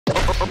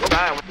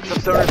Alright, what's up,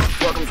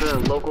 stoners? Welcome to the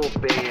local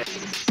Bay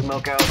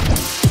Smokeout.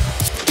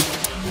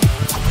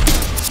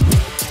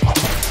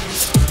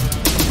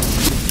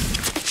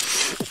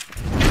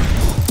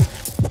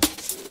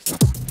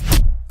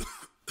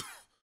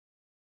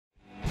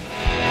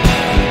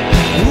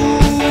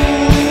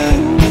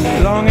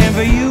 Longing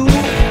for you.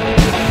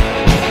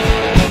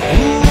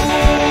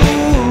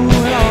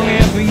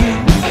 Longing for you.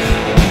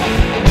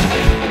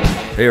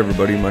 Hey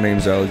everybody, my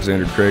name's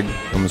Alexander Craig.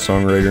 I'm a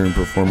songwriter and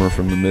performer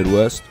from the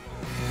Midwest.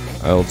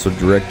 I also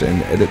direct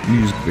and edit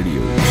music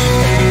videos.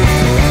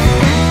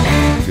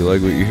 If you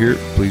like what you hear,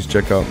 please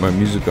check out my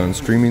music on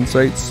streaming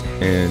sites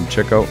and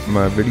check out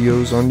my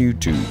videos on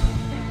YouTube.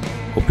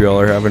 Hope y'all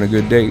are having a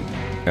good day.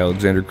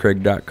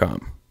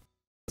 AlexanderCraig.com.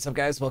 What's up,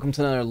 guys? Welcome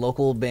to another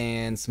local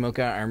band,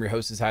 Smokeout. I'm your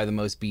host, is High the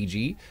Most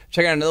BG.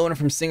 Check out another one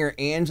from singer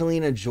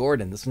Angelina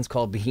Jordan. This one's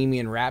called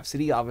Bohemian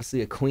Rhapsody, obviously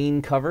a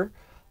Queen cover.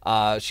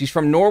 She's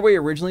from Norway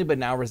originally, but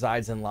now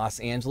resides in Los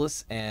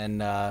Angeles.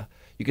 And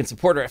you can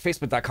support her at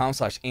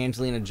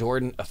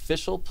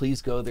facebook.com/AngelinaJordanOfficial.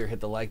 Please go there,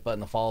 hit the like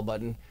button, the follow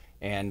button,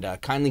 and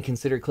kindly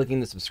consider clicking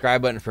the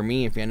subscribe button for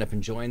me if you end up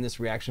enjoying this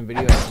reaction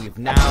video. We've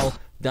now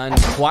done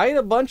quite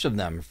a bunch of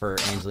them for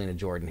Angelina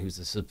Jordan, who's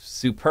a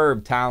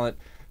superb talent.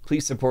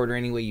 Please support her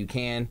any way you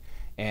can.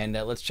 And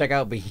let's check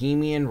out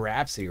Bohemian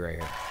Rhapsody right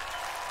here.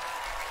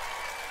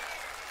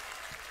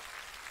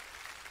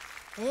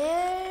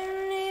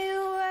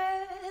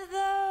 Anywhere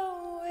the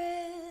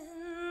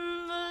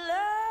wind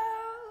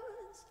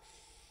blows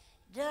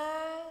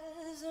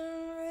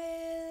doesn't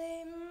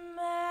really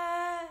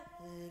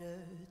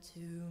matter to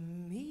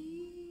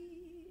me.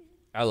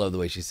 I love the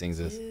way she sings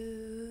this.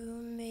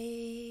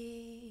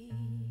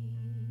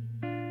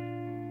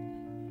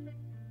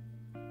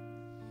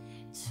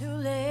 Too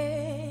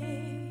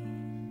late,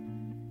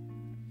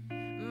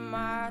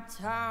 my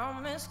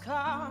time has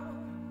come.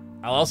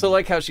 I also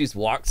like how she's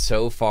walked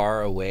so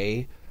far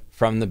away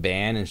from the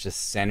band and it's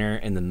just center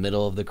in the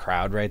middle of the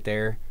crowd right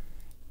there.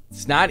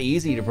 It's not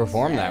easy to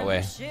perform that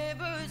way.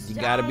 You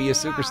gotta be a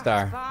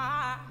superstar.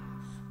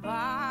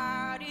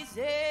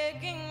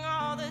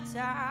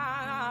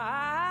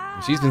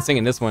 She's been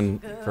singing this one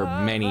for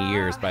many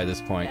years by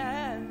this point.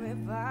 I've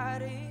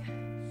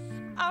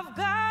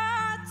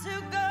got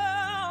to go.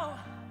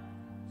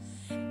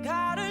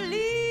 Gotta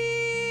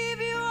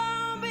leave you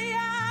all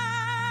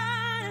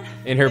behind.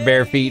 In her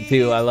bare feet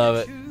too, I love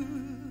it.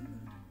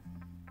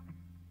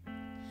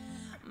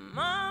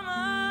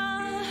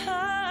 Mama,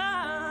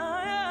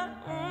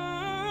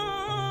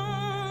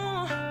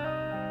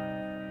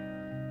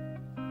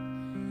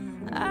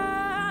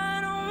 I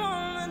don't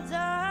wanna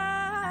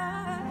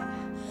die.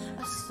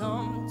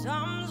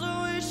 Sometimes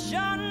I wish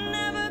I'd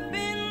never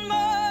been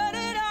born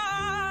at all.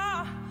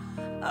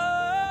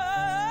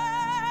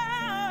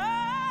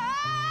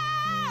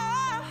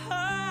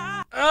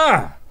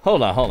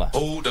 Hold on. Hold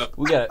up.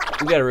 We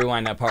gotta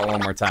rewind that part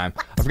one more time.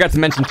 I forgot to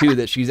mention too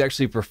that she's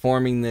actually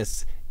performing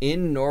this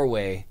in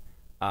Norway.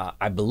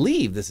 I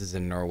believe this is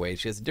in Norway.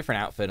 She has a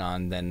different outfit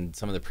on than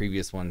some of the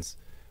previous ones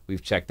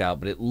we've checked out,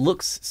 but it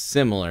looks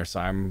similar, so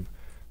I'm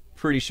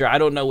pretty sure. I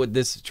don't know what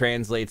this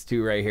translates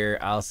to right here,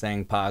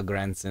 Alsang på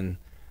grensen,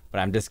 but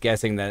I'm just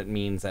guessing that it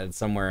means that it's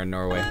somewhere in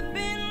Norway.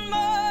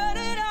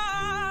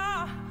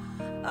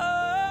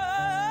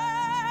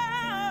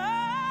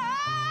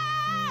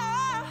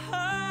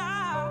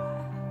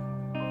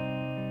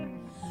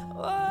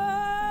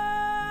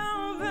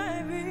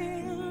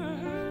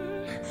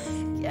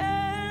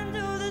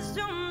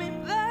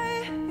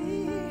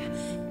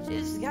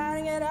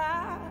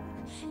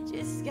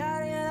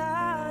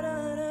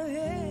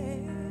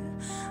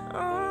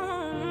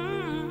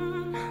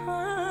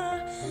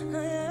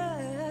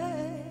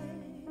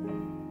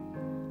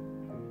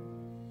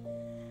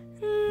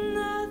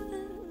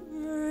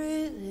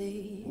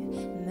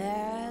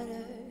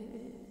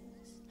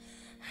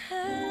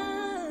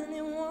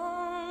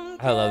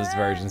 I love this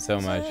version so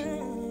much.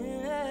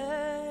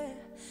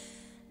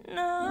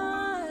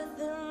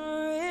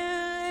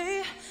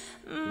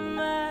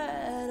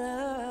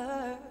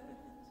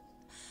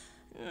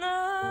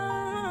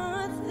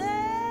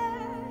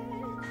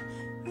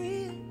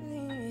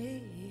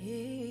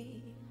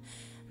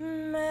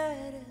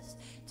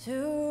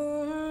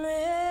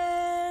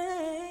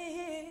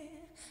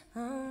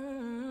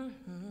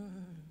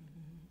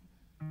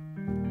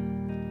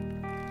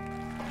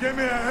 Give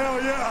me a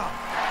hell yeah!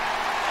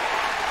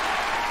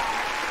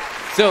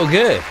 So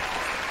good.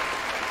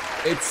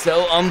 It's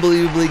so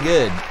unbelievably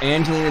good.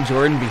 Angelina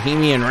Jordan,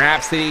 Bohemian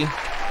Rhapsody.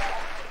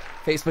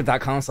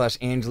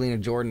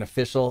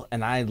 Facebook.com/AngelinaJordanOfficial.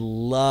 And I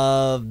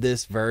love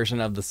this version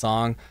of the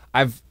song.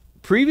 I've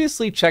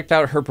previously checked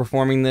out her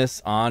performing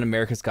this on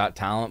America's Got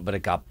Talent, but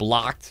it got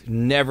blocked,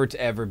 never to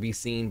ever be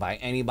seen by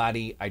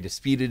anybody. I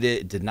disputed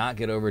it. It did not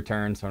get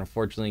overturned, so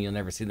unfortunately you'll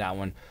never see that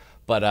one.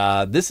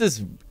 But this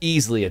is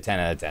easily a 10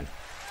 out of 10.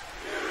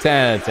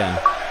 10 out of 10.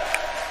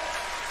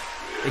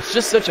 It's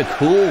just such a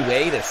cool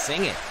way to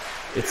sing it.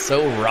 It's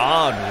so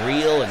raw and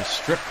real and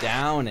stripped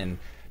down and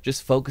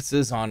just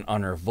focuses on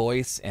her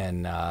voice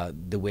and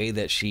the way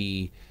that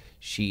she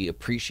She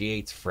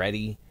appreciates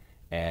Freddie,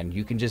 and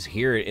you can just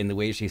hear it in the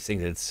way she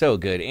sings it. It's so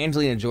good.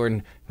 Angelina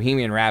Jordan,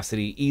 Bohemian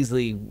Rhapsody,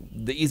 easily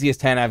the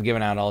easiest 10 I've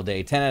given out all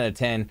day. 10 out of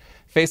 10.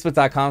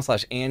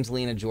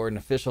 Facebook.com/Angelina Jordan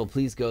official.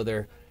 Please go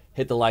there.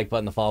 Hit the like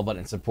button, the follow button,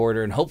 and support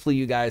her. And hopefully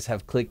you guys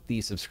have clicked the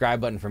subscribe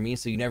button for me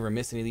so you never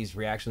miss any of these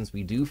reactions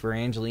we do for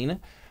Angelina.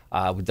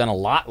 We've done a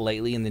lot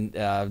lately in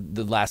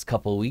the last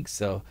couple of weeks,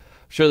 so I'm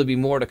sure there'll be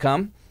more to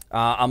come.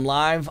 I'm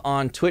live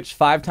on Twitch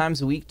 5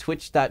 times a week,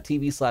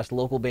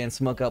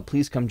 twitch.tv/localbandsmokeout.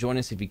 Please come join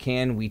us if you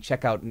can. We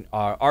check out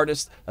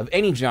artists of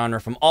any genre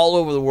from all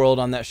over the world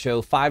on that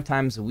show 5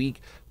 times a week.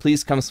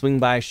 Please come swing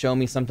by, show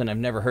me something I've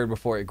never heard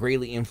before. It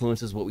greatly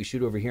influences what we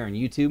shoot over here on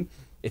YouTube.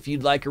 If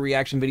you'd like a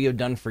reaction video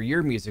done for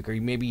your music, or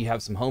maybe you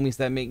have some homies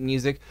that make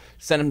music,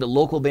 send them to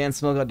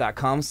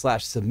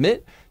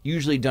localbandsmokeout.com/submit,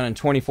 usually done in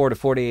 24 to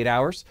 48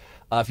 hours.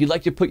 If you'd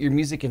like to put your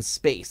music in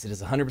space, it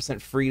is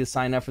 100% free to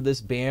sign up for this,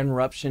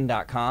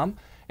 bandruption.com.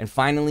 And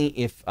finally,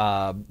 if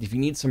you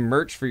need some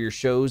merch for your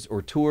shows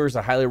or tours,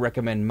 I highly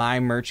recommend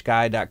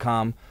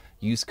mymerchguy.com.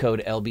 Use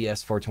code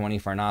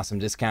LBS420 for an awesome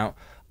discount.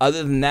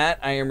 Other than that,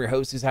 I am your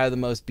host who's had the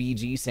most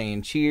BG,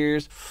 saying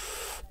cheers,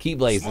 keep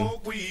blazing,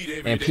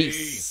 and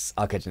peace.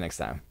 I'll catch you next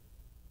time.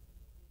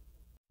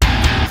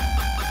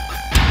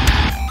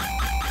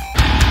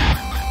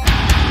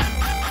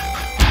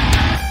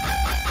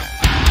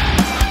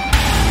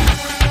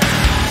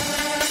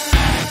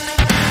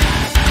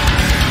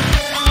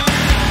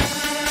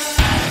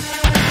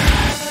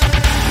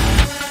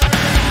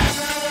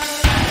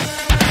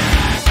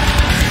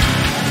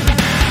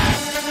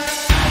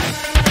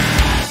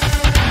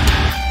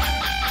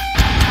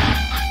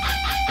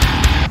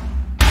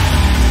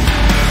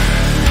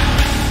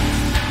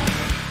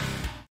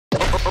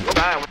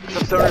 Hi, what's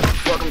up,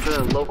 stoners? Welcome to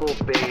the local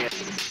Bay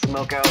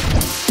Smokeout.